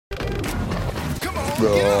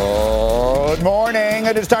Good morning.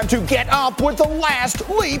 It is time to get up with the last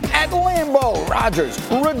leap at Lambeau. Rodgers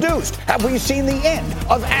reduced. Have we seen the end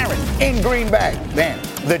of Aaron in Green Bay? Then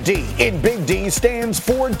the D in Big D stands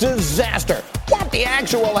for disaster. What the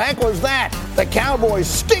actual heck was that? The Cowboys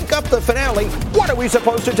stink up the finale. What are we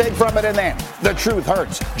supposed to take from it? And then the truth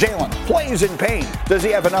hurts. Jalen plays in pain. Does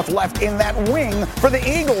he have enough left in that wing for the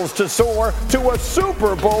Eagles to soar to a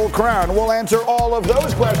Super Bowl crown? We'll answer all of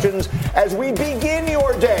those questions as we begin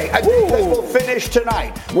your day. I think this will finish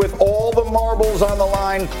tonight with all the marbles on the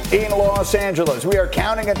line in Los Angeles. We are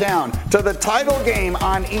counting it down to the title game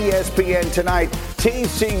on ESPN tonight.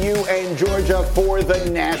 TCU and Georgia for the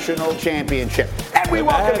national championship. And we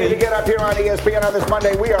welcome you to get up here on ESPN on this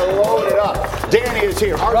Monday. We are loaded up. Danny is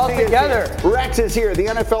here. RC is here. Rex is here. The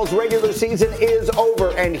NFL's regular season is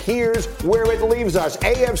over. And here's where it leaves us.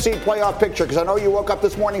 AFC playoff picture, because I know you woke up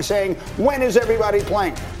this morning saying, when is everybody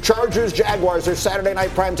playing? Chargers, Jaguars are Saturday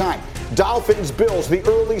night prime time. Dolphins, Bills, the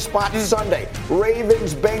early spot Sunday.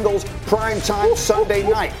 Ravens, Bengals, prime time Sunday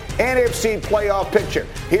night. NFC playoff picture.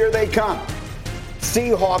 Here they come.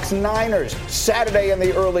 Seahawks, Niners, Saturday in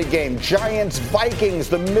the early game. Giants, Vikings,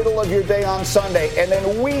 the middle of your day on Sunday. And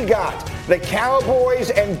then we got the Cowboys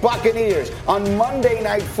and Buccaneers on Monday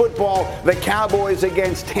Night Football. The Cowboys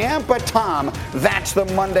against Tampa Tom. That's the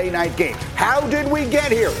Monday night game. How did we get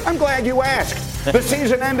here? I'm glad you asked. The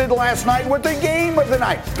season ended last night with the game of the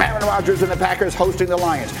night. Aaron Rodgers and the Packers hosting the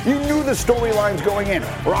Lions. You knew the storylines going in.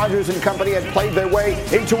 Rodgers and company had played their way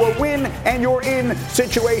into a win and you're in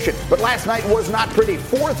situation. But last night was not pretty.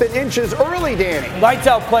 4th and inches early, Danny. Lights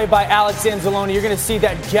out play by Alex Anzalone. You're going to see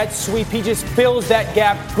that jet sweep. He just fills that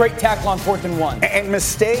gap. Great tackle on 4th and 1. And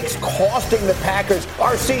mistakes costing the Packers.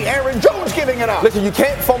 RC Aaron Jones giving it up. Listen, you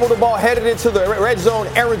can't fumble the ball headed into the red zone.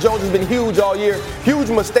 Aaron Jones has been huge all year. Huge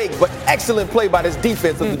mistake, but excellent play by this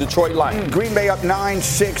defense of the Detroit Lions. Green Bay up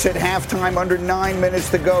 9-6 at halftime, under 9 minutes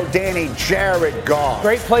to go. Danny, Jared Goff.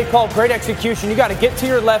 Great play call, great execution. You got to get to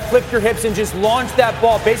your left, flip your hips, and just launch that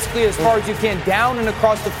ball basically as far as you can down and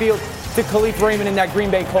across the field to Khalif Raymond in that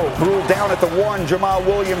Green Bay Colt. Ruled down at the 1. Jamal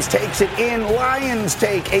Williams takes it in. Lions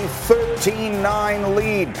take a 13-9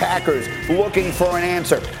 lead. Packers looking for an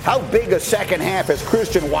answer. How big a second half has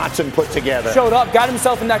Christian Watson put together? Showed up, got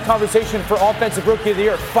himself in that conversation for Offensive Rookie of the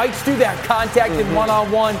Year. Fights through that contact in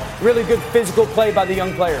one-on-one. Really good physical play by the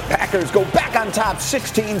young player. Packers go back on top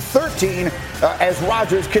 16-13 as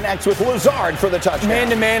Rodgers connects with Lazard for the touchdown.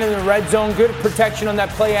 Man-to-man in the red zone. Good protection on that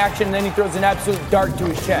play action, and then he throws an absolute dart to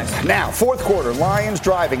his chest. Now, fourth quarter, Lions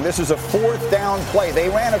driving. This is a 4th down play. They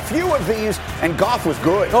ran a few of these, and Goff was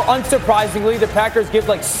good. Well, unsurprisingly, the Packers give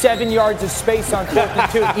like 7 yards of space on 4th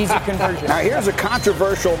and 2. Easy conversion. Now, here's a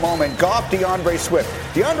controversial moment. Goff, DeAndre Swift.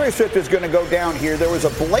 DeAndre Swift is going to go down here. There was a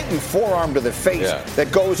blatant forearm to the face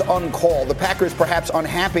that goes uncalled. The Packers perhaps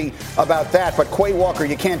unhappy about that, but Quay Walker,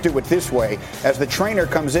 you can't do it this way. As the trainer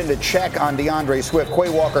comes in to check on DeAndre Swift, Quay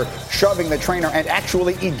Walker shoving the trainer and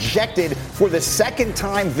actually ejected for the second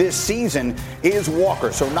time this season is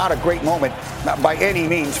Walker. So not a great moment by any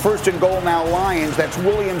means. 1st and goal now, Lions. That's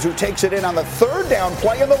Williams who takes it in on the 3rd down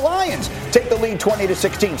play, and the Lions take the lead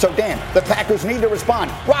 20-16. So Dan, the Packers need to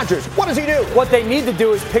respond. Rodgers, what does he do? What they need to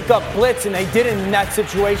do is pick up blitz, and they didn't in that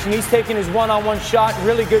situation. He's taking his one-on-one shot.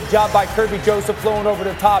 Really good job by Kirby Joseph flowing over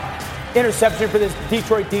the top. Interception for this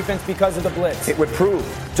Detroit defense because of the blitz. It would prove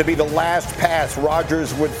to be the last pass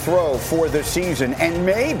Rodgers would throw for the season, and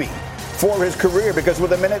maybe for his career, because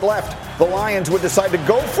with a minute left, the Lions would decide to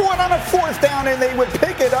go for it on a 4th down, and they would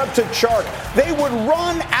pick it up to Chark. They would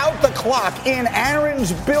run out the clock in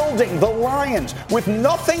Aaron's building. The Lions, with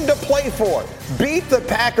nothing to play for, beat the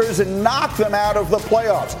Packers and knock them out of the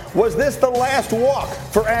playoffs. Was this the last walk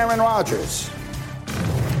for Aaron Rodgers?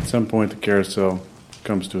 At some point, the carousel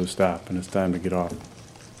comes to a stop, and it's time to get off.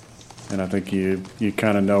 And I think you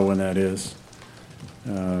kind of know when that is.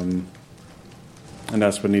 And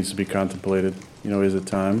that's what needs to be contemplated. Is it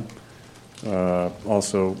time?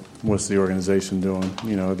 Also, what's the organization doing?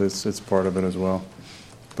 It's part of it as well.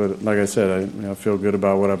 But like I said, I feel good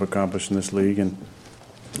about what I've accomplished in this league and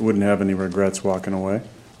wouldn't have any regrets walking away.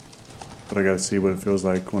 But I got to see what it feels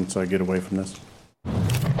like once I get away from this.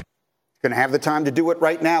 Going to have the time to do it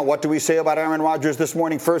right now. What do we say about Aaron Rodgers this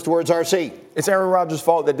morning? First words, RC. It's Aaron Rodgers'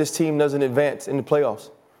 fault that this team doesn't advance in the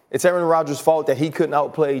playoffs. It's Aaron Rodgers' fault that he couldn't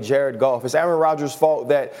outplay Jared Goff. It's Aaron Rodgers' fault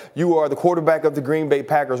that you are the quarterback of the Green Bay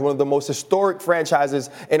Packers, one of the most historic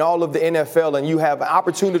franchises in all of the NFL, and you have an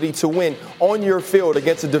opportunity to win on your field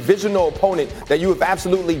against a divisional opponent that you have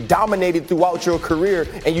absolutely dominated throughout your career,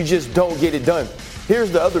 and you just don't get it done.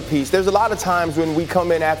 Here's the other piece. There's a lot of times when we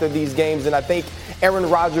come in after these games, and I think Aaron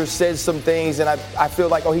Rodgers says some things, and I feel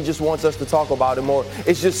like, he just wants us to talk about it more.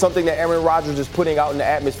 It's just something that Aaron Rodgers is putting out in the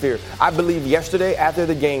atmosphere. I believe yesterday, after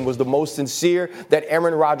the game, was the most sincere that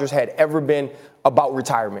Aaron Rodgers had ever been about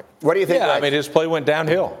retirement. What do you think? Yeah, Rex? I mean, his play went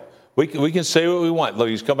downhill. We can say what we want. Look,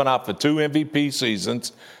 he's coming off of 2 MVP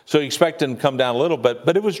seasons, so you expect him to come down a little bit,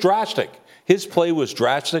 but it was drastic. His play was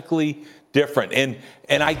drastically different,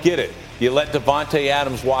 and I get it. You let Davante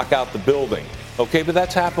Adams walk out the building, okay, but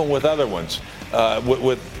that's happened with other ones,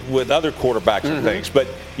 with other quarterbacks and things. But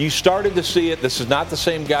you started to see it. This is not the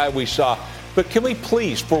same guy we saw. But can we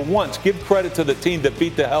please, for once, give credit to the team that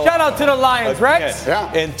beat the hell Shout out to the Lions, Rex.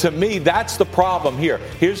 Yeah. And to me, that's the problem here.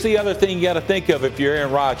 Here's the other thing you got to think of if you're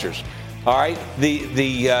Aaron Rodgers. All right,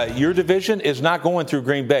 your division is not going through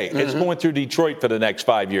Green Bay. It's going through Detroit for the next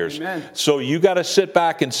 5 years. Amen. So you got to sit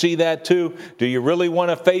back and see that too. Do you really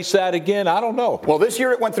want to face that again? I don't know. Well, this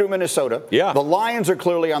year it went through Minnesota. Yeah. The Lions are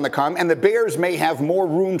clearly on the come, and the Bears may have more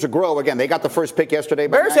room to grow. Again, they got the first pick yesterday.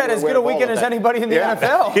 But Bears had as good a weekend as anybody in the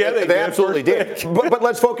NFL. Yeah, they absolutely did. But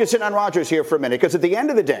let's focus in on Rodgers here for a minute, because at the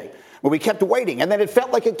end of the day, we kept waiting, and then it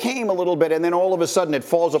felt like it came a little bit, and then all of a sudden it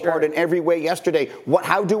falls apart in every way yesterday.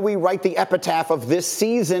 How do we write the epitaph of this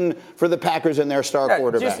season for the Packers and their star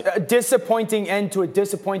quarterback? Just a disappointing end to a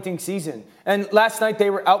disappointing season. And last night they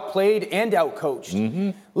were outplayed and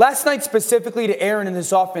outcoached. Last night specifically to Aaron in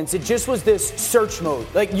this offense, it just was this search mode.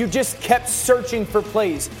 Like, you just kept searching for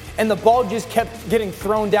plays, and the ball just kept getting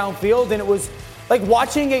thrown downfield, and it was like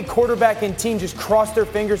watching a quarterback and team just cross their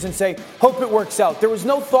fingers and say, hope it works out. There was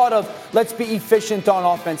no thought of, let's be efficient on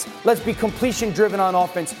offense. Let's be completion driven on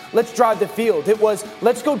offense. Let's drive the field. It was,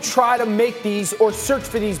 let's go try to make these or search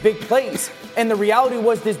for these big plays. And the reality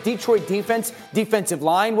was this Detroit defensive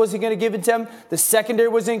line wasn't going to give it to him. The secondary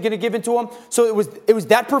wasn't going to give it to him. So it was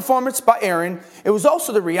that performance by Aaron. It was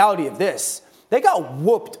also the reality of this. They got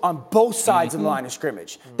whooped on both sides of the line of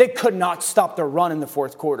scrimmage. They could not stop the run in the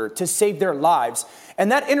fourth quarter to save their lives. And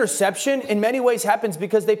that interception, in many ways, happens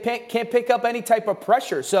because they can't pick up any type of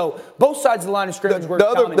pressure. So both sides of the line of scrimmage were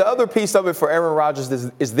dominating. The other piece of it for Aaron Rodgers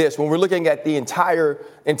is this. When we're looking at the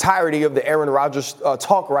entirety of the Aaron Rodgers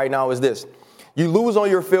talk right now is this. You lose on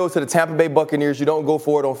your field to the Tampa Bay Buccaneers. You don't go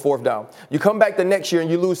for it on fourth down. You come back the next year and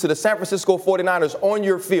you lose to the San Francisco 49ers on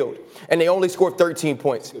your field, and they only scored 13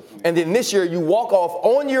 points. And then this year you walk off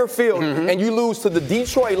on your field and you lose to the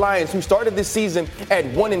Detroit Lions, who started this season at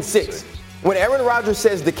 1-6. When Aaron Rodgers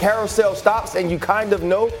says the carousel stops and you kind of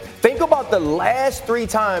know, think about the last 3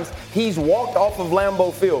 times he's walked off of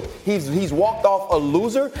Lambeau Field. He's walked off a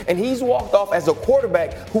loser, and he's walked off as a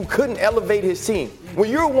quarterback who couldn't elevate his team. When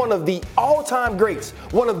you're one of the all-time greats,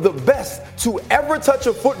 one of the best to ever touch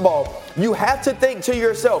a football, you have to think to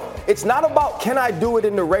yourself, it's not about can I do it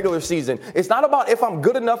in the regular season. It's not about if I'm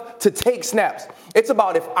good enough to take snaps. It's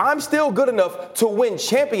about if I'm still good enough to win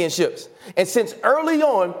championships. And since early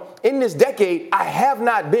on in this decade, I have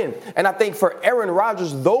not been. And I think for Aaron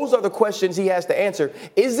Rodgers, those are the questions he has to answer.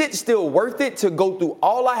 Is it still worth it to go through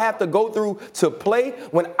all I have to go through to play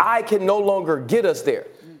when I can no longer get us there?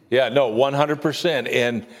 Yeah, no, 100%.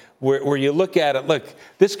 And where you look at it, look,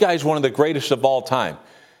 this guy's one of the greatest of all time.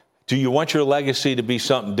 Do you want your legacy to be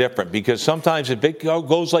something different? Because sometimes if it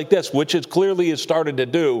goes like this, which it clearly has started to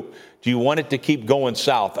do you want it to keep going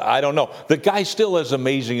south? I don't know. The guy still has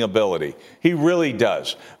amazing ability. He really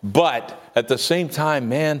does. But at the same time,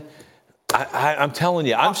 man, I'm telling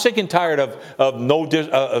you, I'm sick and tired of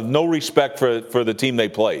no respect for the team they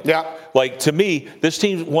played. Yeah. Like, to me, this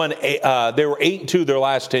team won. They were 8-2 their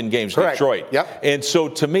last 10 games. Correct. Detroit. Yep. And so,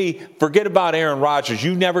 to me, forget about Aaron Rodgers.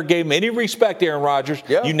 You never gave him any respect, Aaron Rodgers.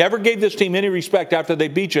 Yeah. You never gave this team any respect after they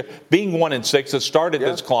beat you, being 1-6 that started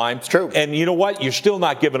this climb. It's true. And you know what? You're still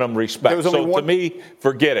not giving them respect. So to me,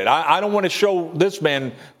 forget it. I don't want to show this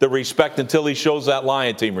man the respect until he shows that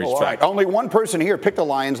Lion team respect. All right. Only one person here picked the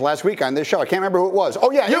Lions last week on this show. I can't remember who it was.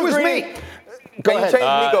 Oh, yeah, it was me. Go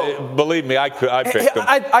ahead. Believe me, I picked him.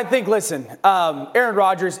 I think, listen, Aaron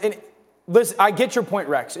Rodgers, and listen, I get your point,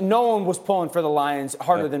 Rex. No one was pulling for the Lions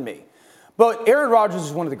harder than me. But Aaron Rodgers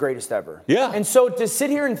is one of the greatest ever. Yeah. And so to sit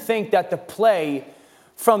here and think that the play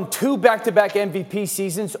from 2 back-to-back MVP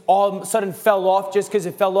seasons all of a sudden fell off just because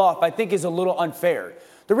it fell off, I think is a little unfair.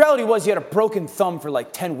 The reality was he had a broken thumb for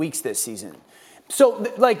like 10 weeks this season. So,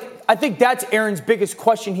 I think that's Aaron's biggest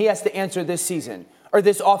question he has to answer this season, or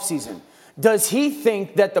this offseason. Does he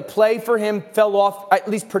think that the play for him fell off, at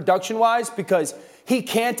least production-wise, because he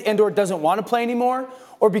can't and or doesn't want to play anymore?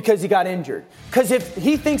 or because he got injured. Because if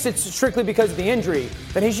he thinks it's strictly because of the injury,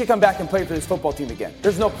 then he should come back and play for this football team again.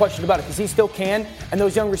 There's no question about it, because he still can, and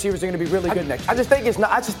those young receivers are going to be really good next year. I just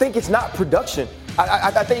think it's not production.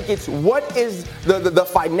 I think it's what is the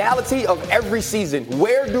finality of every season.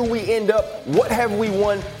 Where do we end up? What have we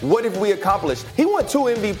won? What have we accomplished? He won 2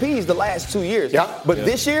 MVPs the last 2 years. But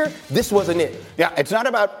this year, this wasn't it. Yeah, it's not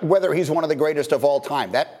about whether he's one of the greatest of all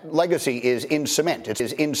time. That legacy is in cement. It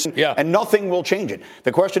is in cement, and nothing will change it.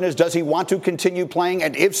 The question is, does he want to continue playing?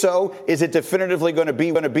 And if so, is it definitively going to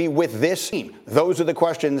be with this team? Those are the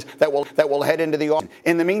questions that will head into the offseason.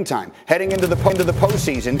 In the meantime, heading into the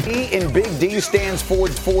postseason, E in Big D stands for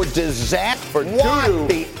disaster. For doo-doo.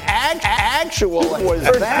 The actual was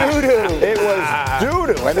that. Doo-doo. It was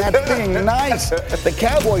doo-doo, and that's being nice. The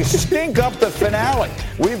Cowboys stink up the finale.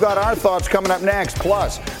 We've got our thoughts coming up next.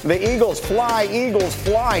 Plus, the Eagles fly.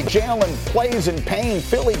 Jalen plays in pain.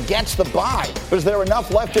 Philly gets the bye. Is there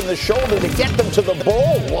enough left in the shoulder to get them to the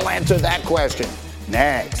bowl? We'll answer that question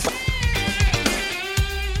next.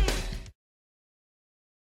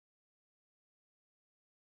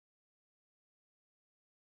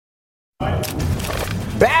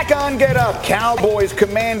 Back on Get Up, Cowboys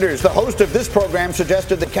Commanders. The host of this program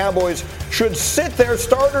suggested the Cowboys should sit their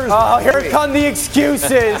starters. Oh, here come the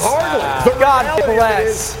excuses. Hardly. God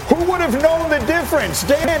bless. Who would have known the difference?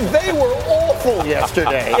 Dan, they were awful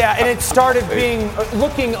yesterday. Yeah, and it started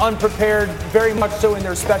looking unprepared, very much so in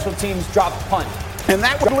their special teams dropped punt. And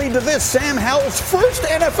that would lead to this, Sam Howell's first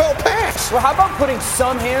NFL pass. Well, how about putting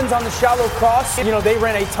some hands on the shallow cross? You know, they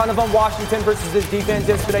ran a ton of them. Washington versus this defense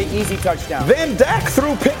yesterday, easy touchdown. Then Dak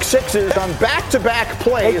threw pick sixes on back-to-back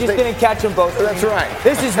plays. They just didn't catch them both. That's right.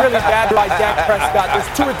 This is really bad by Dak Prescott.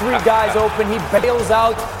 There's 2 or 3 guys open. He bails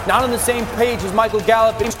out, not on the same page as Michael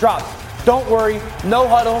Gallup. He's dropped. Don't worry, no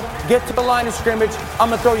huddle, get to the line of scrimmage. I'm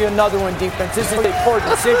going to throw you another one, defense. This is a poor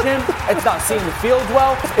decision. It's not seeing the field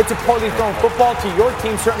well. It's a poorly thrown football to your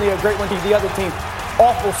team, certainly a great one to the other team.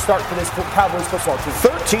 Awful start for this Cowboys football team.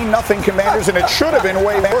 13-0 Commanders, and it should have been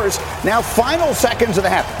way worse. Now, final seconds of the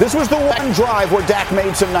half. This was the one drive where Dak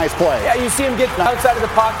made some nice plays. Yeah, you see him get outside of the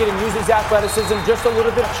pocket and use his athleticism just a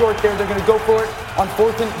little bit short there. They're going to go for it on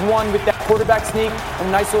 4th and 1 with that quarterback sneak and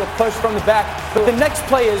a nice little push from the back. But the next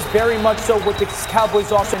play is very much so what the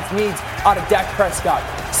Cowboys offense needs out of Dak Prescott.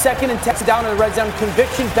 2nd and 10 down in the red zone,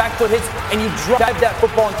 conviction, back foot hits, and you drive that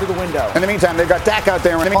football into the window. In the meantime, they've got Dak out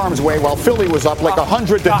there in harm's way while Philly was up like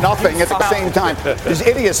 100-0 at the same time. It's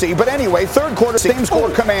idiocy. But anyway, third quarter, same score,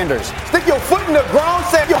 Commanders. Stick your foot in the ground,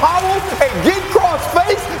 Sam Howell, and get cross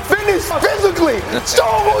face, finish physically. Show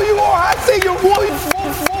who you are. I see you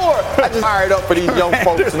 1-4. I just fired up for these young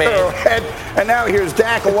folks, man. And now here's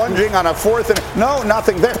Dak lunging on a 4th and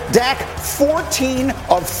nothing there. Dak 14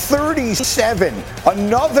 of 37.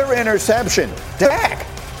 Another interception. Dak,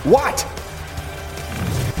 what?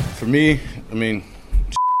 For me, I mean,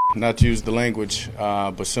 not to use the language,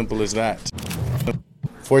 but simple as that.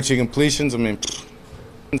 14 completions, I mean,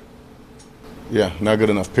 yeah, not good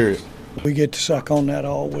enough, period. We get to suck on that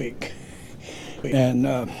all week. And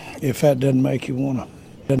if that doesn't make you want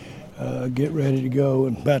to get ready to go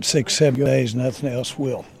in about 6-7 days, nothing else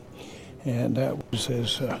will. And that was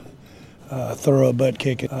as thorough butt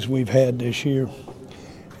kicking as we've had this year.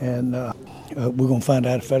 And we're going to find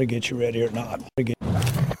out if that'll get you ready or not.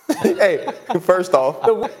 Hey, first off,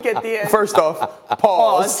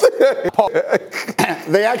 pause.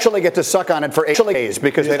 They actually get to suck on it for 8 days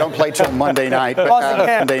because they don't play till Monday night.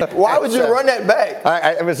 Why would you run that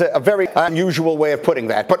back? It was a very unusual way of putting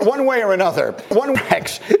that. But one way or another,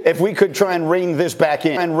 if we could try and rein this back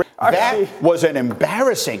in. That was an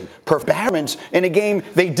embarrassing performance in a game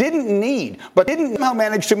they didn't need, but didn't somehow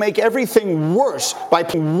manage to make everything worse by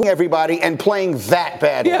playing everybody and playing that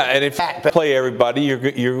bad. Yeah, and if you play everybody,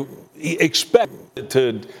 you expect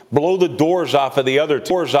to blow the doors off of the other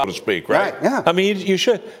team, so to speak, right? Yeah. I mean, you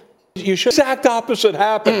should. Exact opposite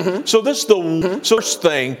happened. Mm-hmm. So this is the worst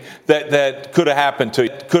thing that could have happened to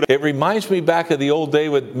you. It reminds me back of the old day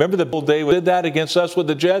remember the old day we did that against us with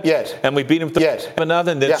the Jets? Yes. And we beat them 7-0,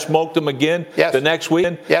 and then smoked them again the next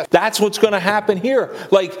weekend. Yes. That's what's going to happen here.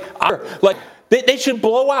 They should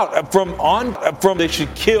blow out they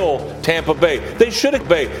should kill Tampa Bay. They should have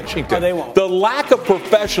Washington. Oh, they won't. The lack of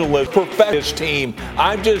professionalism, this team,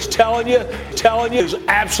 I'm just telling you, is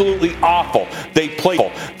absolutely awful. They play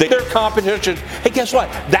their competition. Hey, guess what?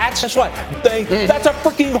 That's a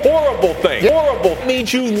freaking horrible thing. Horrible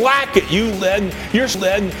means you lack it. You're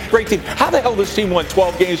a great team. How the hell this team won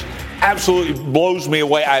 12 games? Absolutely blows me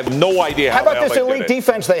away. I have no idea how about this elite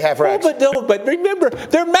defense they have, Rex? But remember,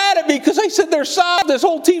 they're mad at me because I said they're soft. This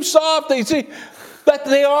whole team's soft. They see. That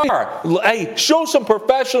they are. Hey, show some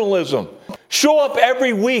professionalism. Show up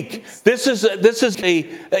every week. This is a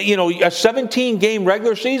 17-game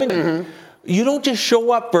regular season. Mm-hmm. You don't just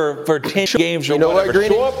show up for 10 games or whatever.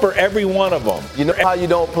 Show up for every one of them. You know how you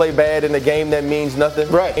don't play bad in a game that means nothing?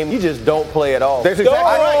 Right. And you just don't play at all. That's exactly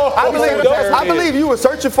right. I believe you were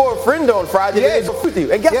searching for a friend on Friday. Yes. With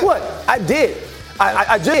you. And guess what? I did.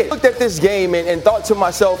 I just looked at this game and thought to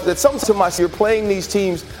myself that you're playing these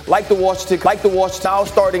teams like the Washington, now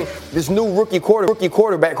starting this new rookie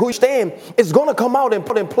quarterback who is going to come out and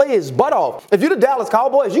play his butt off. If you're the Dallas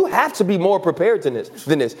Cowboys, you have to be more prepared than this.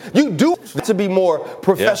 You do have to be more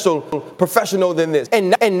professional than this.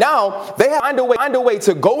 And now they have to find a way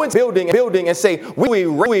to go into building and say we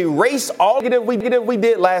erase all that we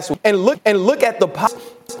did last week and look at the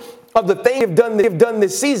of the thing they've done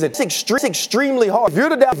this season. It's extremely hard. If you're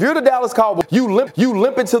the Dallas Cowboys, you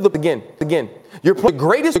limp into the again. You're playing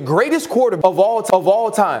the greatest quarterback of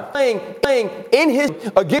all time. Playing in his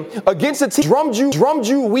against a team drummed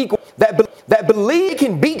you weak that believe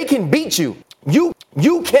it can beat you.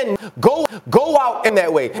 You can go out in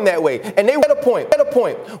that way. And they were at a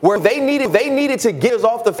point where they needed to get us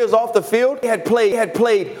off the field. They had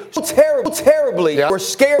played so terribly. Yeah. We're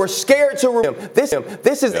scared to run him. This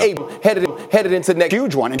is headed into next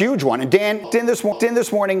huge one. And Dan,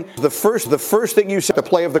 this morning, the first thing you said, the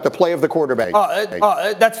play of the quarterback.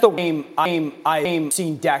 That's the game I've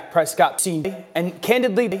seen Dak Prescott seen, and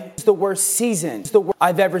candidly, it's the worst season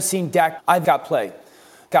I've ever seen Dak. I've got play.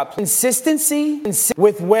 Got consistency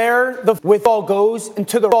with where the ball goes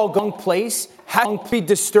into the ball going place has to be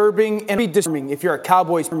disturbing if you're a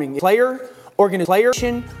Cowboys player,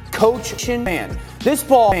 organization, coach, man. This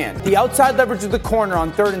ball, the outside leverage of the corner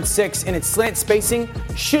on 3rd and 6 and its slant spacing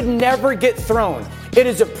should never get thrown. It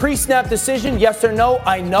is a pre-snap decision, yes or no.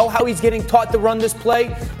 I know how he's getting taught to run this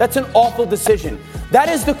play. That's an awful decision. That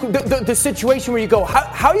is the situation where you go,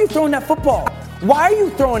 how are you throwing that football? Why are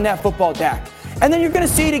you throwing that football, Dak? And then you're going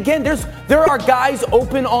to see it again. There are guys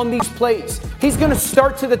open on these plays. He's going to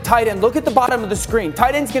start to the tight end. Look at the bottom of the screen.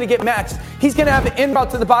 Tight end's going to get matched. He's going to have an inbound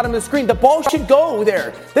to the bottom of the screen. The ball should go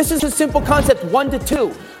there. This is a simple concept, 1 to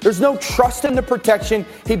 2. There's no trust in the protection.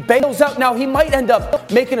 He bails out. Now, he might end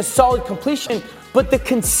up making a solid completion, but the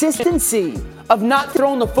consistency of not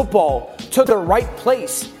throwing the football to the right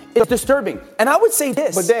place is disturbing. And I would say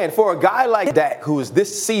this. But Dan, for a guy like Dak, who is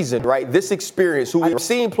this seasoned, right, this experience, who we've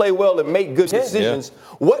seen play well and make good decisions,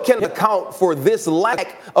 what can account for this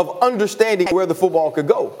lack of understanding where the football could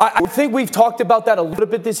go? I think we've talked about that a little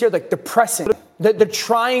bit this year, like the pressing. They're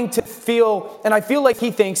trying to feel, and I feel like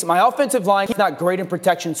he thinks my offensive line is not great in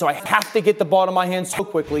protection, so I have to get the ball to my hands so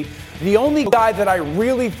quickly. The only guy that I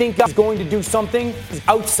really think is going to do something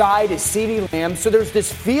outside is CeeDee Lamb. So there's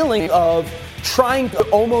this feeling of trying to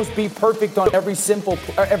almost be perfect on every single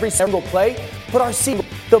play. But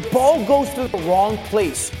the ball goes through the wrong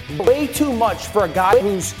place way too much for a guy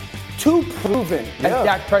who's too proven as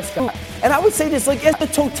Dak Prescott. And I would say this, like, as the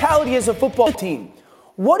totality as a football team,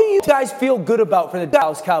 what do you guys feel good about for the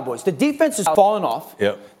Dallas Cowboys? The defense has fallen off.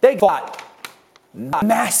 Yep. They got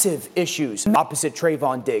massive issues opposite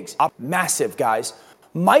Trayvon Diggs. Massive, guys.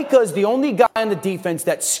 Micah is the only guy on the defense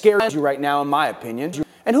that scares you right now, in my opinion.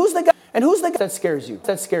 And who's the guy that scares you? You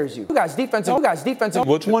guys, defensive.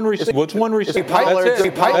 What's one receiver? That's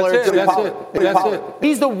it.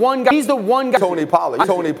 He's the one guy. Tony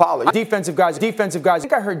Pollard. Defensive guys. I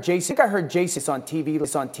think I heard Jason on TV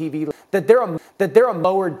that they're a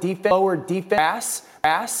lower defense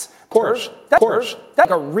ass. Of course.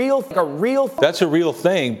 That's a real. That's a real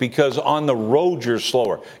thing because on the road you're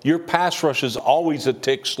slower. Your pass rush is always a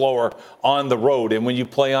tick slower on the road, and when you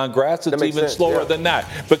play on grass, it's even slower than that.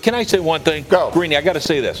 But can I say one thing? Go. Greeny, I got to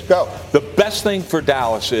say this. Go. The best thing for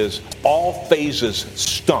Dallas is all phases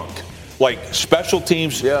stunk. Like special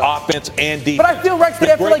teams, offense, and defense. But I feel Rex did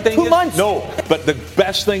that for like 2 months. No, but the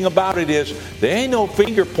best thing about it is there ain't no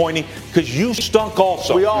finger pointing because you stunk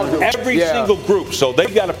also. We all do. Every single group. So they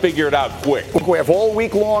got to figure it out quick. We have all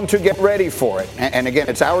week long to get ready for it. And again,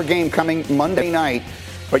 it's our game coming Monday night.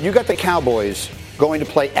 But you got the Cowboys going to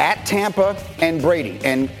play at Tampa and Brady.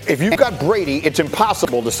 And if you've got Brady, it's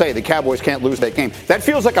impossible to say the Cowboys can't lose that game. That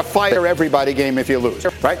feels like a fire everybody game if you lose,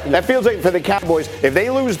 right? That feels like for the Cowboys, if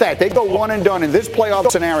they lose that, they go one and done in this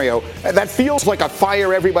playoff scenario. That feels like a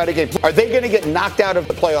fire everybody game. Are they going to get knocked out of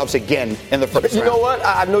the playoffs again in the first round? You know what?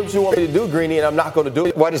 I know what you want me to do, Greeny, and I'm not going to do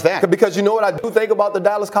it. What is that? Because you know what I do think about the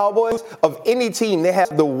Dallas Cowboys? Of any team, they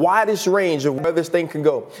have the widest range of where this thing can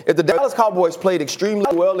go. If the Dallas Cowboys played extremely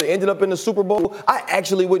well and ended up in the Super Bowl, I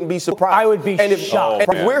actually wouldn't be surprised. I would be shocked.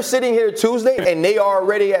 If we're sitting here Tuesday and they are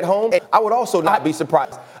already at home, I would also not be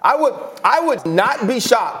surprised. I would not be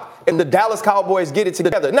shocked if the Dallas Cowboys get it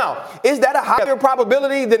together. Now, is that a higher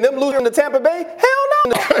probability than them losing to Tampa Bay? Hell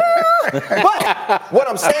no. But what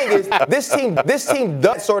I'm saying is this team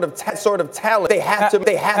does sort of talent. They have to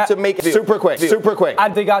make it super quick.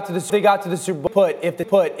 They got to the Super Bowl. If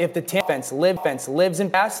the defense lives in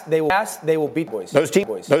pass, they will beat boys. Those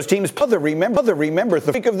teams. Remember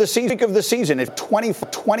the peak of the season is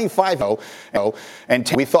 25-0,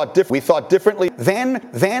 and we thought differently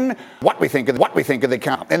then what we think of the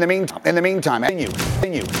count. In the meantime, continue.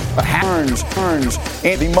 Turns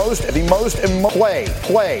in the most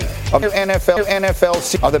play of the NFL.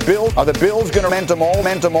 Are the Bills going to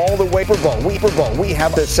momentum all the way for bowl? We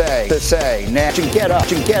have to say. Nash, get up.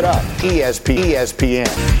 ESPN.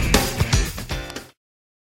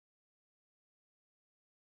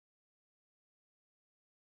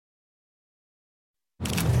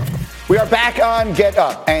 We are back on Get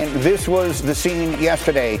Up, and this was the scene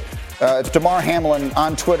yesterday. It's Damar Hamlin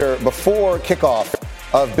on Twitter before kickoff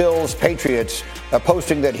of Bills Patriots,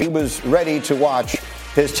 posting that he was ready to watch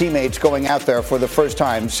his teammates going out there for the first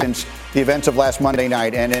time since the events of last Monday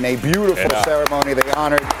night. And in a beautiful ceremony, they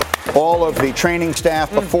honored all of the training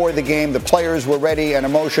staff before the game. The players were ready and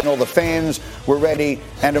emotional. The fans were ready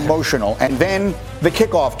and emotional. And then the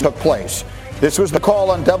kickoff took place. This was the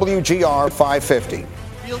call on WGR 550.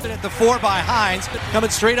 Fielded at the 4 by Hines, coming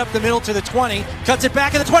straight up the middle to the 20, cuts it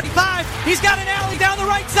back at the 25. He's got an alley down the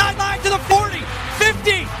right sideline to the 40,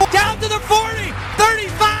 50, down to the 40,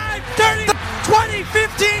 35, 30, 20,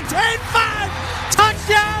 15, 10, 5.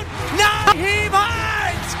 Touchdown, Nyheim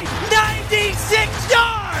Hines, 96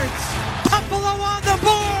 yards. Buffalo on the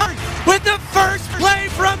board with the first play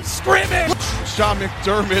from scrimmage. Sean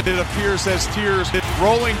McDermott, it appears, has tears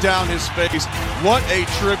rolling down his face. What a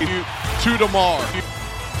tribute to Damar.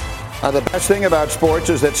 The best thing about sports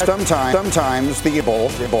is that sometimes the bowl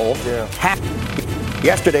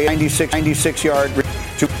yesterday 96 yard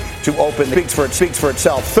to open speaks for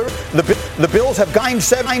itself. The Bills have gained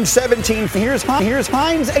 17. Here's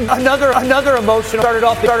Hines. Another emotional. Started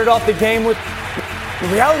off the game with. In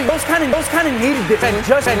reality, those kind of needed this. And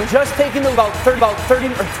just taking them about 30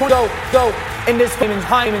 or 20 go in this game, and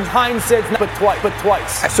Hines says but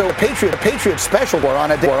twice. So the Patriots special were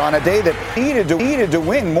on a day that needed to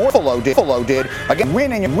win more. Buffalo did. Again,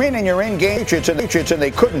 win and you're in game. Patriots and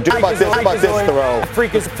they couldn't do. How about this throw?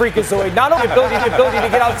 Freakazoid. Not only the ability to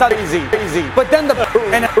get outside easy, but then the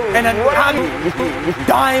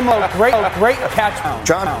dime, great catch.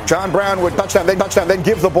 John Brown would touchdown, then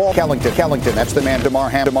give the ball. Kellington, that's the man. Damar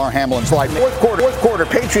Hamlin's life. Fourth quarter,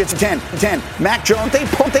 Patriots 10. Mac Jones, they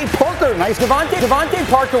Parker, nice. Devontae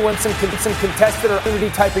Parker won some contested opportunity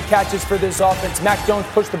type of catches for this offense. Mac Jones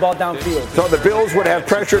pushed the ball downfield. So the Bills would have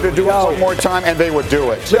pressure to do it one more time, and they would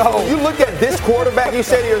do it. No, you look at this quarterback, you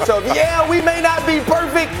say to yourself, yeah, we may not be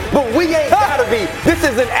perfect, but we ain't gotta be. This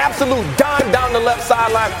is an absolute dime down the left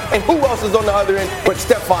sideline, and who else is on the other end but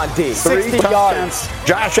Stephon Diggs? 60 yards.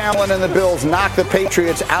 Josh Allen and the Bills knock the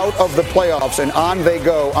Patriots out of the playoffs, and on they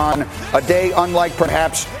go on a day unlike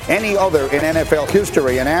perhaps any other in NFL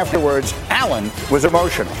history. And afterwards, Allen was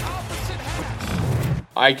emotional.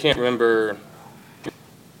 I can't remember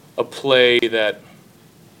a play that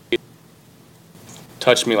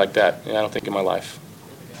touched me like that. I don't think in my life.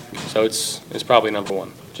 So it's probably number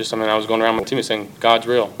one. I was going around my team saying, God's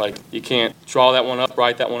real. Like, you can't draw that one up,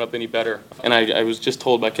 write that one up any better. And I was just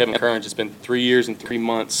told by Kevin Kearns, it's been 3 years and 3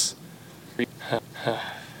 months.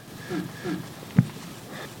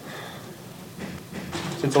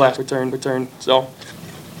 Since the last return. So,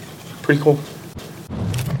 pretty cool.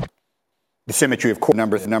 The symmetry of course,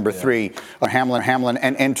 number 3, Hamlin,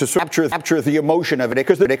 and to capture the emotion of it,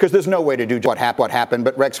 because there's no way to do what happened.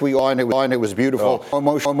 But Rex, we on it was beautiful,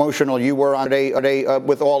 emotional. You were on today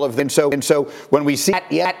with all of them. And so when we see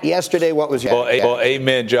that yesterday, what was well,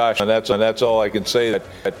 amen, Josh. And that's all I can say.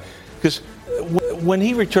 Because when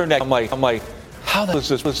he returned that, I'm like. How was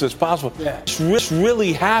this possible? Yeah. This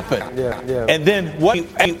really happened. Yeah. And then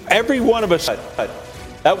every one of us said,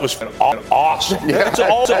 that was awesome. Yeah.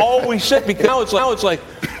 That's all we said, because now it's like,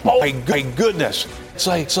 oh my goodness. It's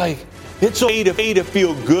like it's okay to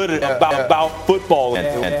feel good about football.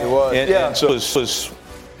 It was. And so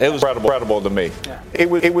it It was incredible to me. Yeah.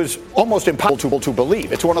 It was almost impossible to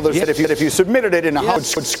believe. It's one of those that if you submitted it in a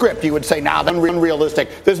Hollywood script, you would say, nah, that's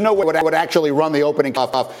unrealistic. There's no way I would actually run the opening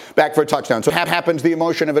off back for a touchdown. So what happens, the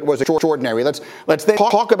emotion of it was extraordinary. Let's then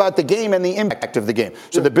talk about the game and the impact of the game.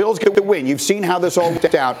 So the Bills get the win. You've seen how this all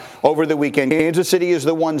worked out over the weekend. Kansas City is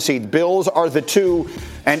the 1 seed. Bills are the 2.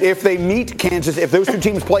 And if they meet Kansas, if those two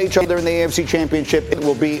teams play each other in the AFC Championship, it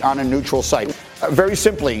will be on a neutral site. Very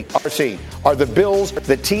simply, RC, are the Bills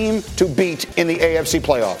the team to beat in the AFC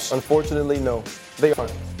playoffs? Unfortunately, no. They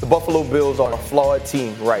aren't. The Buffalo Bills are a flawed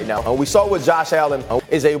team right now. And we saw what Josh Allen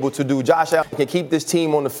is able to do. Josh Allen can keep this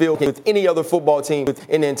team on the field with any other football team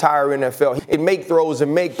in the entire NFL. He can make throws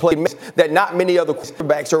and make plays that not many other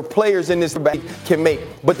quarterbacks or players in this back can make.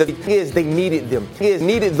 But the thing is, they needed them. He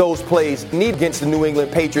needed those plays, against the New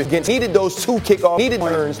England Patriots, needed those 2 kickoffs, needed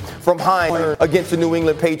turns from Hines against the New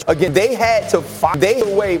England Patriots. Again, they had to find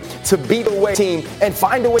a way to beat away team and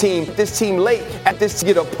find a way to this team late at this to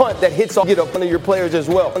get a punt that hits off, get up under your players as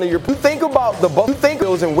well. You think about the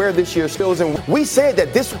Bills and where this year spills, and we said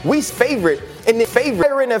that we favorite in the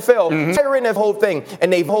favorite NFL, in the whole thing,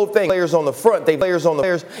 and they've whole thing. Players on the front, players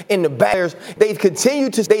in the back. They've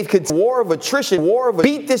continued war of attrition,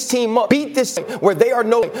 beat this team up, beat this where they are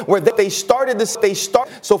they started this.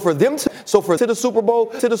 So for them to the Super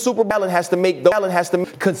Bowl, Allen has to make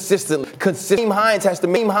consistently. Team Hines has to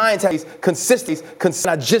make consistency.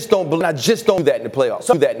 I just don't do that in the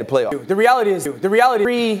playoffs. The reality is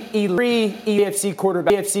three AFC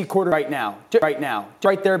quarterback right now,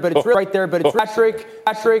 right there, but it's Patrick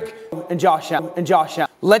and Josh Allen.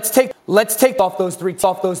 Let's take off those three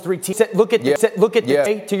teams. Look at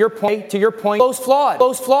to your point. Both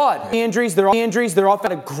flawed. The injuries, they're off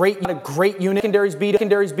at a great unit. Secondary's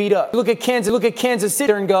beat up. Look at Kansas City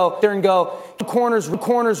there and go.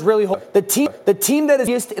 Corners really hold. The team that is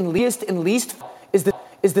least is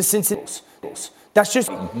the Cincinnati Bengals. That's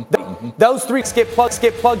just those three get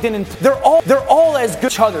plugged in, and they're all as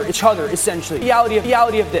good as each other essentially.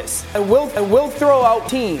 Reality of this. I will throw out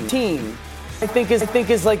team. I think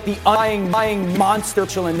is like the undying monster in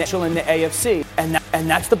the AFC, and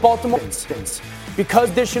that's the Baltimore Ravens. Because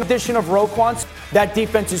addition of Roquan, that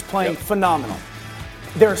defense is playing phenomenal.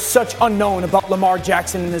 There's such unknown about Lamar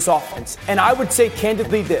Jackson in this offense, and I would say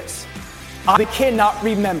candidly this: I cannot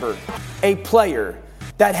remember a player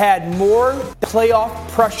that had more playoff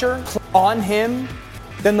pressure on him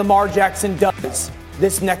than Lamar Jackson does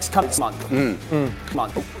this next coming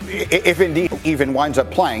month. If indeed even winds up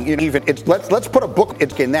playing, let's put a book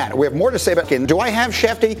in that. We have more to say about it. Do I have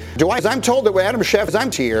Shefty? Because I'm told that with Adam Schefter,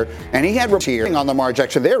 I'm here, and he had reporting on Lamar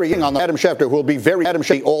Jackson. There he is on Adam Schefter, who will be very Adam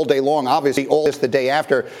Schefter all day long. Obviously, all this the day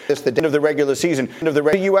after this, the end of the regular season.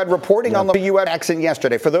 You had reporting on Jackson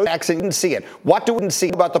yesterday. For those Jackson didn't see it, what do we see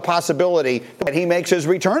about the possibility that he makes his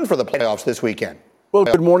return for the playoffs this weekend? Well,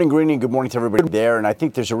 good morning, Greeny, and good morning to everybody there. And I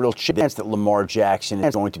think there's a real chance that Lamar Jackson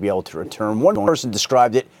is going to be able to return. One person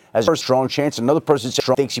described it as a strong chance. Another person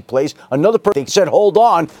thinks he plays. Another person said, hold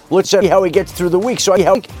on, let's see how he gets through the week. So I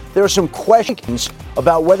think there are some questions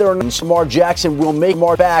about whether or not Lamar Jackson will make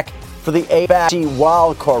Lamar back for the AFC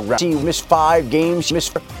wild card round. He missed 5 games.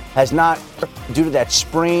 Has not, due to that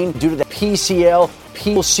sprain, due to that PCL.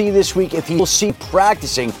 We'll see this week if he will see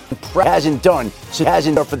practicing. Hasn't done. So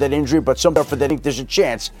hasn't done for that injury, but some for that. I think there's a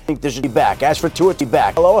chance. I think there's a back. As for Tua,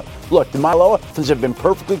 back. Look, the Maloa things have been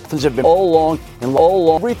perfectly. Things have been all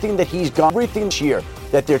along. Everything that he's gone. Everything this year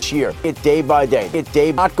that they're here. It day by day.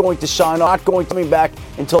 Not going to sign off. Not going coming back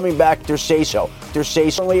until coming back. Their say so. Their say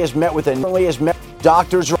certainly has met with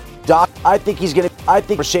doctors. I think he's going to. I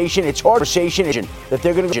think conversation. It's hard conversation that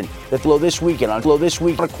they're going to that flow this weekend on 1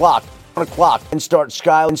 o'clock and start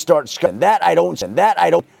Sky. And that I don't.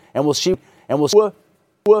 And we'll see.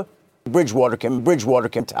 Bridgewater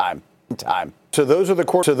can time. So those are the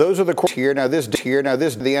courts here. Now this the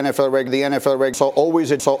NFL reg. So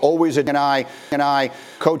always an eye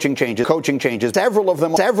coaching changes. Several of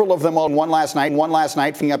them all. One last night.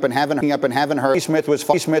 Finning up and having her. Smith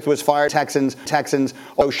was fired. Texans.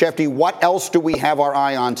 Oh, Shefty, what else do we have our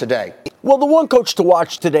eye on today? Well, the one coach to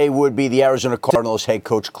watch today would be the Arizona Cardinals head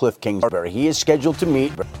coach Cliff Kingsbury. He is scheduled to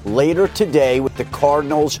meet later today with the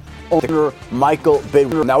Cardinals owner Michael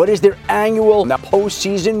Bidwill. Now, it is their annual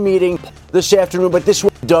postseason meeting this afternoon, but this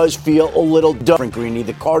one does feel a little different, Greeny.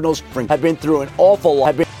 The Cardinals have been through an awful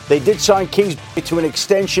lot. They did sign Kingsbury to an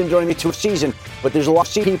extension during the season, but there's a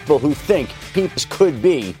lot of people who think these could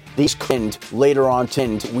be these end later on.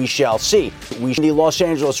 We shall see. The Los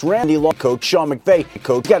Angeles Rams coach Sean McVay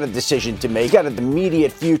got a decision to make. He's got an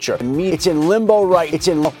immediate future. It's in limbo, right?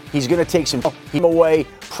 He's going to take some away,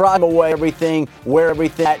 prime away everything, where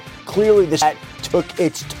everything. Clearly, this took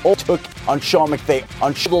its toll on Sean McVay,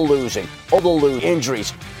 on the losing, all the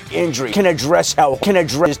injuries. Can address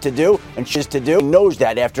to do and just to do. He knows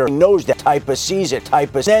that type of season.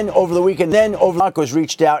 Then over the weekend, Broncos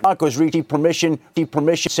reached out. Permission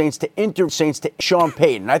Saints to Sean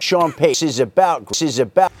Payton. That's Sean Payton. This is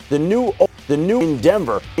about the new in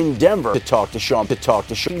Denver to talk to Sean.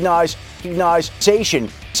 Recognize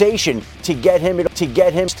to get him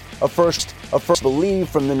a first believe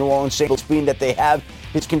from the New Orleans Saints, being that they have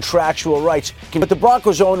his contractual rights. But the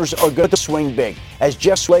Broncos owners are going to swing big. As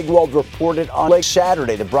Jeff Legwold reported on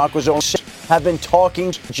Saturday, the Broncos owners have been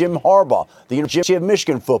talking to Jim Harbaugh, the University of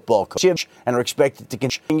Michigan football coach, and are expected to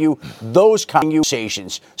continue those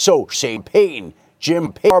conversations. So, Shane Payton,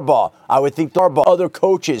 Jim Harbaugh, I would think Harbaugh, other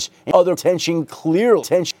coaches, other attention clearly.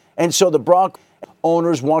 And so the Broncos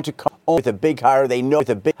owners want to come with a big hire. They know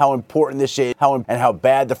how important this is, and how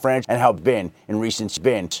bad the franchise and how been in recent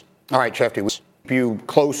spins. All right, Shefty. You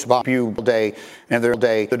close by you day and their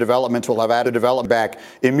day. The developments will have added development back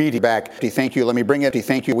immediately back. Thank you. Let me bring it.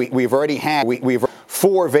 Thank you. We've already had we've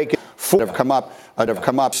 4 vacant have come up.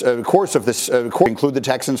 Course of this include the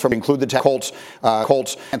Texans, include the Colts,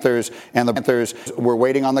 Panthers, and the Panthers. We're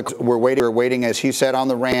waiting, as he said, on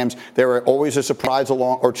the Rams. There are always a surprise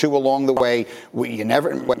two along the way. You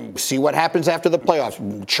never see what happens after the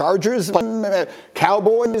playoffs. Chargers,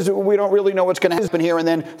 Cowboys. We don't really know what's going to happen here. And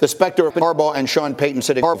then the specter of Harbaugh and Sean Payton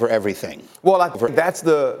sitting over everything. Well, I think that's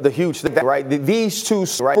the huge thing, right? These two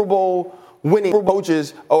Super Bowl winning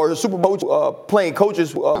coaches or Super Bowl playing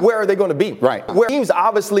coaches, where are they going to be? Right. Where teams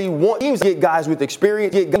obviously want teams to get guys with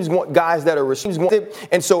experience, teams want guys that are receivers.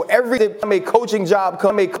 And so every time a coaching job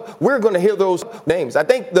we're going to hear those names. I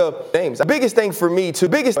think the biggest thing for me,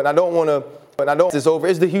 and I don't want this over,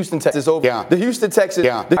 is the Houston Texans. Yeah. The Houston Texans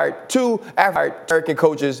hired 2 African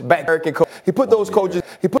coaches, He put those coaches,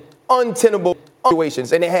 untenable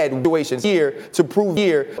situations, and they had situations here to prove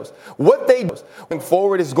what they do going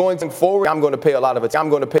forward. I'm going to pay a lot of it.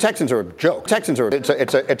 Texans are a joke. Texans are it's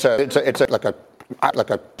like a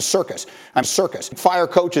circus. Fire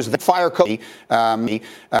coaches. What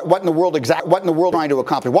in the world trying to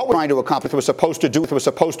accomplish? What we're trying to accomplish was supposed to do.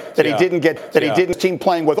 He didn't get. That he didn't. Team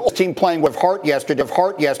playing with heart yesterday.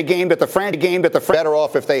 Game at the better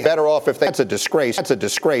off if they. That's a disgrace.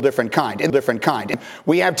 Different kind.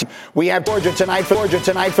 We have Georgia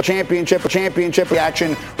tonight for championship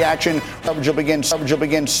action. Coverage will begin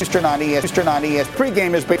Eastern on ES.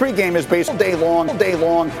 Pregame is based all day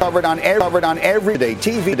long. Covered on every day.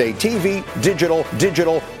 TV, digital.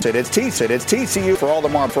 It's TCU for all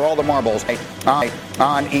the marbles.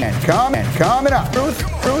 On EN. Coming up.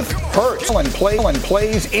 Ruth Hurts and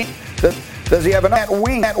plays in. Does he have that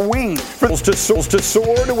wing to soar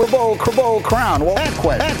to a bowl crown? Well,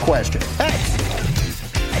 that question.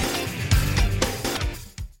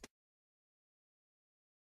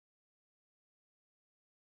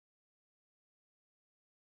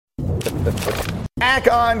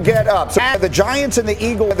 Back on Get Up. So the Giants and the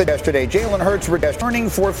Eagles yesterday. Jalen Hurts returning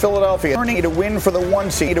for Philadelphia, turning to win for the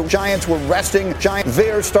 1 seed. The Giants were resting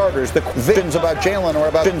their starters. The questions about Jalen or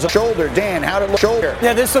about shoulder. Dan, how did it look? Shoulder.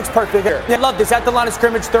 Yeah, this looks perfect here. I love this. At the line of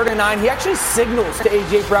scrimmage, 3rd and 9. He actually signals to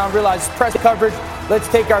A.J. Brown, realizes press coverage. Let's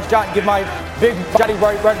take our shot and give my big body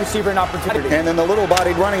wide receiver an opportunity. And then the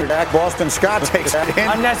little-bodied running back, Boston Scott, takes that in.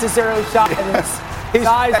 Unnecessarily shot. His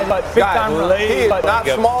eyes, but big time run. He is not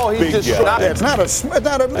small. He's just not. It's not a.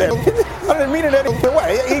 I didn't mean it any other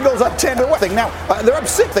way. Eagles up 10-0. Now they're up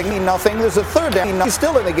 6. They mean nothing. There's a 3rd down. He's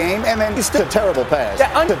still in the game, and then he's still a terrible pass.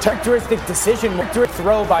 That uncharacteristic decision,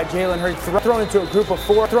 throw by Jalen Hurts, thrown into a group of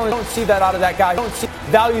 4. Don't see that out of that guy. Don't see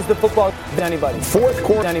values the football than anybody. 4th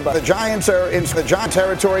quarter. Anybody. The Giants are in the Giant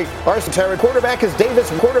territory. Arsenal territory. Quarterback is Davis.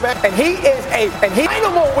 And he is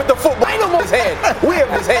animal with the football. Animal his head. We have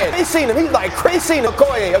his head. They seen him. He's like crazy.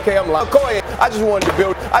 Okoye. Okay, I'm like Okoye. I just wanted to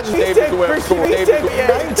build. Davis Webb scored.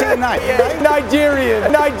 19-9. Nigeria.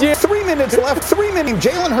 3 minutes left. 3 minutes.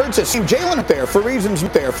 Jalen Hurts is Jalen there for reasons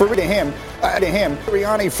there. For him.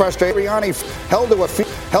 Sirianni frustrated. Sirianni held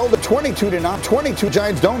to 22-9. 22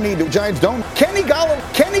 Giants don't need to. Kenny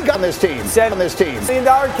Golladay on this team. On this team. $1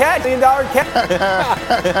 million catch.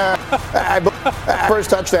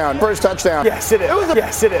 First touchdown. Yes, it is. It was a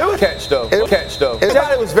catch though.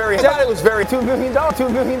 It was very. $2 million.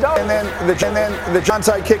 And then the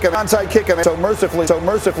onside kick him. So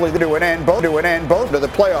mercifully they do an end. Both to the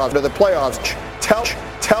playoffs. Tell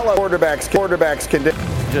us quarterbacks can do.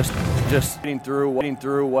 Just getting through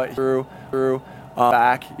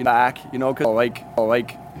back, because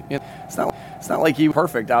like It's not like he was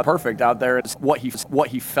perfect out there. It's what he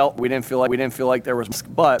felt. We didn't feel like there was,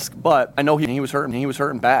 but I know he was hurting. He was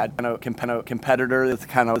hurting bad. Kind of competitor, the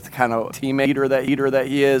kind of teammate eater that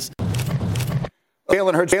he is.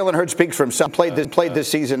 Jalen Hurts speaks for himself. Played this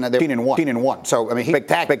season. They're 18-1. So I mean, he's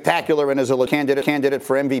spectacular and is a candidate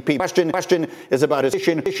for MVP. Question is about his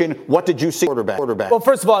position. What did you see, quarterback? Well,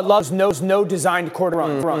 first of all, I love no designed quarter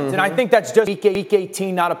runs, and I think that's just week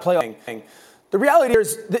 18, not a playoff thing. The reality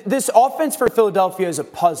is this offense for Philadelphia is a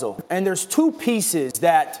puzzle, and there's two pieces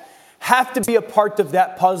that have to be a part of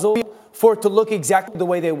that puzzle for it to look exactly the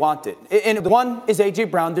way they want it. And one is A.J.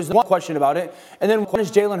 Brown. There's no question about it. And then one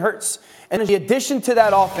is Jalen Hurts. And the addition to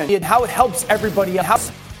that offense, and how it helps everybody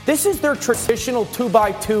else. This is their traditional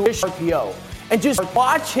 2x2 RPO. And just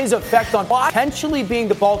watch his effect on potentially being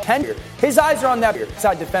the ball tender. His eyes are on that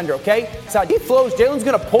side defender, okay? Side he flows, Jalen's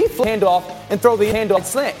going to pull the hand off and throw the hand off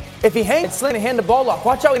slant. If he hangs slant and hand the ball off,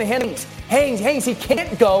 watch out when he hangs. He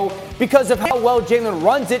can't go because of how well Jalen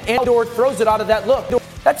runs it and or throws it out of that look.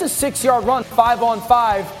 That's a 6-yard run,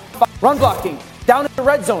 5-on-5, run blocking. Down in the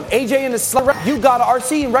red zone, AJ in the slot. You got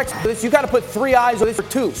RC and Rex. You got to put 3 eyes on this for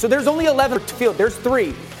 2. So there's only 11 field. There's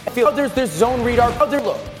 3. There's this zone read.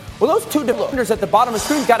 Look. Well, those 2 defenders at the bottom of the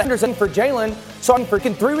screen got a for Jalen. So I'm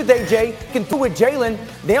freaking 3 with AJ, can 2 with Jalen.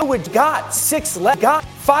 They got 6 left. Got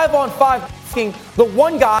 5-on-5. The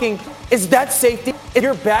one guy is that safety. If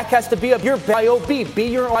your back has to be your IOB, be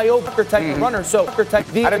your IOB type of runner. So protect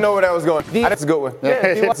the. I didn't know where that was going. That's a good one.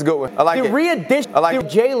 That's a good one. I like it. The re-addition of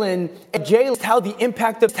Jalen, how the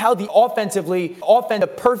impact of how the the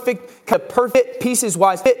perfect pieces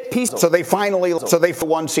wise fit pieces. So they for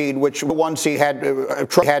 1 seed, which 1 seed had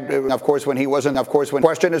of course when he wasn't. Of course when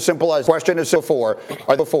question is simple as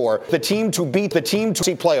before the team to beat the team to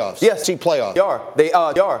see playoffs. Yes, see playoffs. They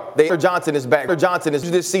are. Johnson is back. Johnson is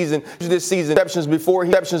this season. Receptions before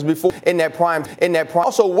in that prime.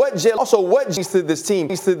 Also, what brings to this team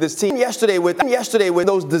yesterday with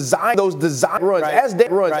those design runs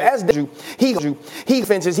as he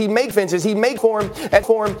fences, he make form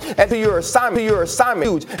to your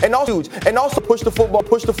assignment huge and also push the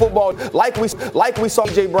football like we saw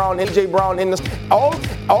AJ Brown in the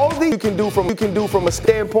all these you can do from a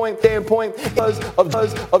standpoint because of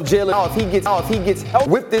Jalen. If he gets help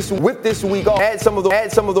with this week off, add some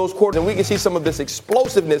of those quarters, and we can see some of this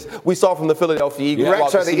explosiveness we saw from the Philadelphia Eagles.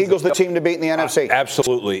 Rex, are the Eagles the team to beat in the NFC?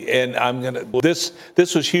 Absolutely, and I'm gonna. This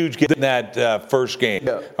was huge getting that first game.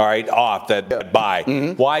 Yeah. All right, off that bye.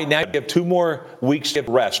 Mm-hmm. Why now? You have 2 more weeks of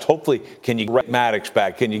rest. Hopefully, can you get Maddox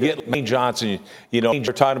back? Can you get Lane Johnson? You know, we're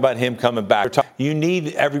talking about him coming back. You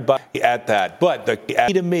need everybody at that. But the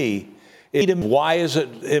key to me. Why is it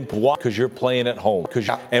important? Because you're playing at home.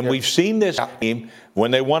 And we've seen this team when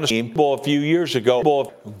they won a Super Bowl a few years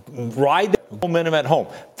ago. Ride the momentum at home.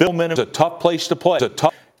 Momentum is a tough place to play.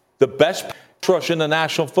 The best rush in the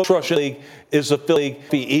National Football League is the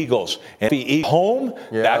Philadelphia Eagles. And home,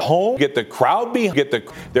 at home, get the crowd behind.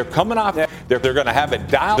 They're coming off. They're going to have it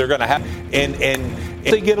down. They're going to have and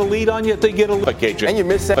if they get a lead on you, if they get a lead, KJ. And you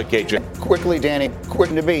miss that. KJ. Quickly, Danny.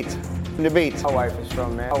 Quick debate. My wife is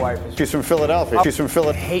from, man. She's from Philadelphia.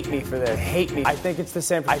 Hate me for that. Hate me. I think it's the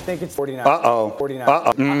same. I think it's 49. 49.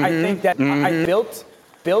 Mm-hmm. I think that I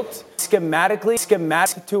built schematic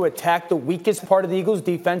to attack the weakest part of the Eagles'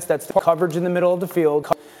 defense. That's the coverage in the middle of the field.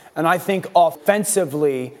 And I think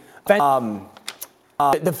offensively, the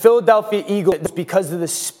Philadelphia Eagles, because of the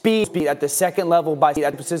speed at the second level by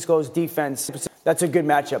San Francisco's defense, that's a good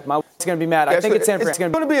matchup. My wife's going to be mad. I think it's San Francisco.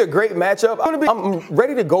 It's going to be a great matchup. I'm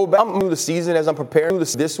ready to go back through the season as I'm preparing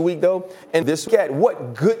this week, though. And this week,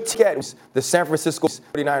 what good the San Francisco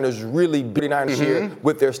 49ers really beat here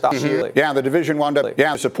with their stop here. Yeah, the division wound up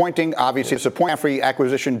disappointing. Obviously, disappointing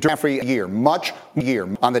acquisition every year.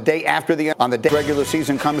 On the day after the regular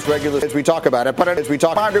season comes as we talk about it. But as we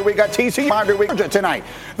talk, we got TCU tonight.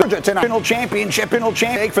 National championship for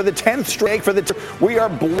the 10th straight we are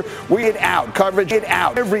out. Coverage it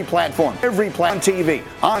out. Every platform, on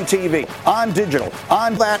TV, on digital,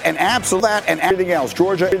 on that and absolute that and everything else.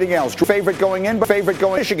 Georgia, everything else. Favorite going in, but favorite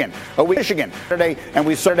going Michigan. Michigan Saturday, and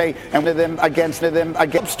with them against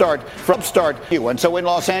upstart. And so in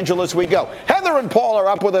Los Angeles we go. Heather and Paul are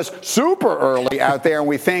up with us super early out there, and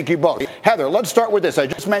we thank you both. Heather, let's start with this. I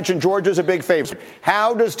just mentioned Georgia's a big favorite.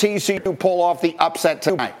 How does TCU pull off the upset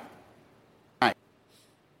tonight?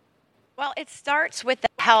 Well, it starts with the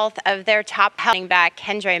health of their top running back,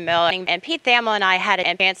 Kendre Miller. And Pete Thamel and I had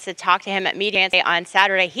a chance to talk to him at media day on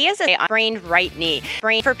Saturday. He has a sprained right knee.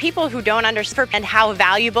 For people who don't understand how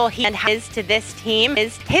valuable he is to this team,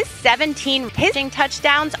 is his 17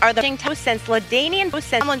 touchdowns are the since LaDainian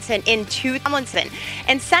Tomlinson in 2000.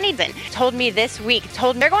 And Sonny told me this week,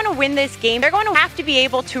 they're going to win this game. They're going to have to be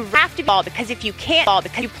able to ball, because if you can't ball,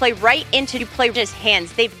 because you play right into just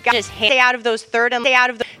hands. They've got to just stay out of those third and stay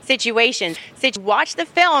out of the situations. Watch the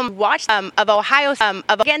film. Watch of Ohio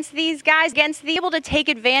against these guys, able to take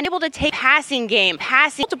advantage, able to take passing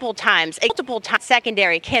multiple times.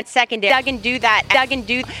 Secondary can't Duggan do that.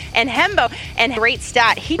 And Hembo and great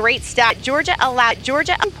stat. Georgia allowed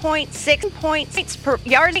 1.6 points per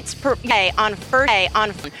yards per play on first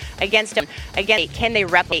against them. Again, can they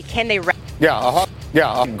replicate? Yeah.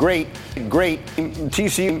 Great.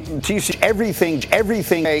 TCU,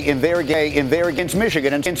 everything in there against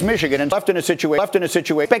Michigan and left in a situation.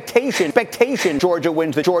 Expectation. Georgia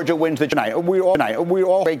wins the tonight. We all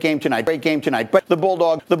great game tonight. But the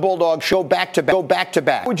Bulldogs show back to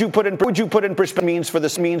back. Would you put in perspective means for the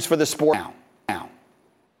sport now?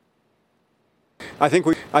 I think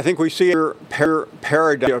we see a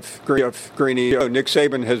paradigm of Greeny. Nick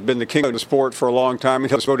Saban has been the king of the sport for a long time.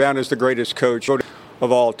 He'll go down as the greatest coach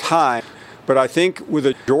of all time. But I think with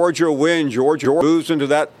a Georgia win, Georgia moves into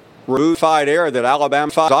that rarefied era that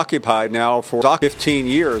Alabama has occupied now for 15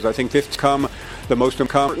 years. I think this become the most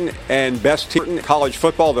important and best team in college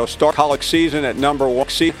football. They'll start college season at number 1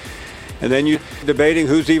 seed. And then you're debating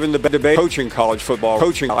who's even the best coaching college football.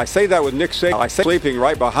 I say that with Nick Saban. I say sleeping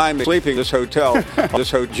right behind me, sleeping in this hotel,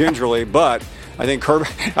 gingerly. But I think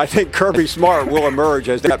Kirby Smart will emerge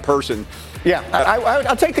as that person. Yeah,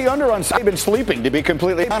 I'll take the under on Saban sleeping, to be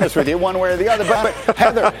completely honest with you, one way or the other. But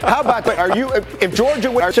Heather, how about that? If Georgia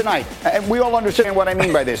wins tonight, and we all understand what I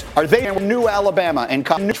mean by this, are they in new Alabama in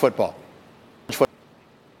college football?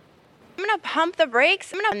 I'm going to pump the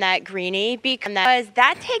brakes on that, Greeny, because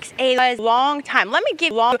that takes a long time. Let me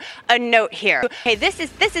give a note here. Okay, this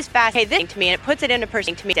is fascinating to me, and it puts it into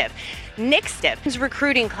perspective. Nick Saban's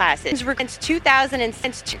recruiting classes since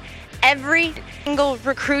 2006. Every single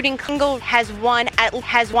recruiting has won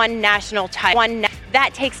national title.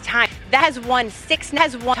 That takes time. That has won 6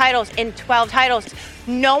 titles in 12 titles.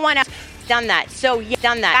 No one else has done that. So you've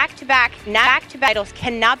done that. Back-to-back titles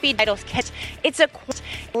cannot be titles. It's a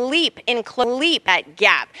leap at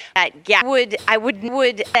gap. I would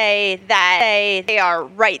say that they are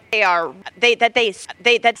right. That's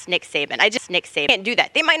Nick Saban. Nick Saban can't do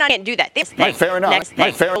that. They might not do that. Fair enough.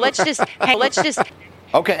 Let's just.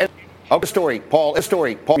 Okay. Story, Paul.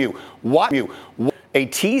 You. What? You. A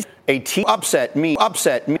team upset me.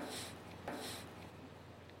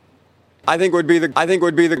 I think would be the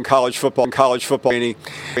college football. Talking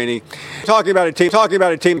about a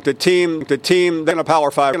team. The team. They're in a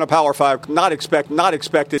Power 5. Not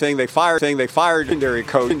expected thing. They fired legendary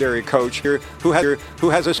coach here who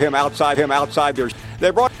has him outside.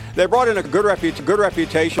 They brought in a good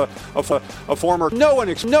reputation of a former. No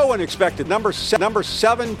one expected number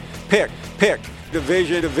 7 pick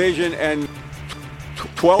division and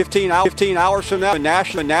 15 hours from now,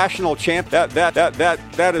 the national champ. That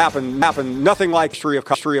happened. Nothing like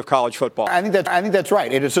history of college football. I think that's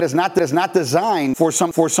right. It is not designed for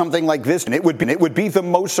something like this, and it would be the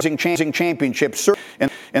most championship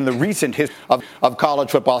in the recent history of college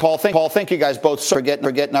football. Paul, thank you guys both for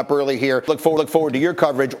getting up early here. Look forward to your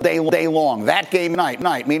coverage day long. That game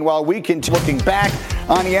night. Meanwhile, we continue looking back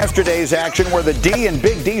on yesterday's action where the D and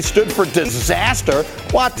Big D stood for disaster.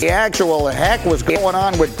 What the actual heck was going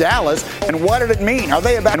on with Dallas, and what did it mean? Are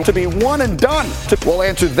they about to be one and done? We'll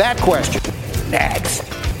answer that question next.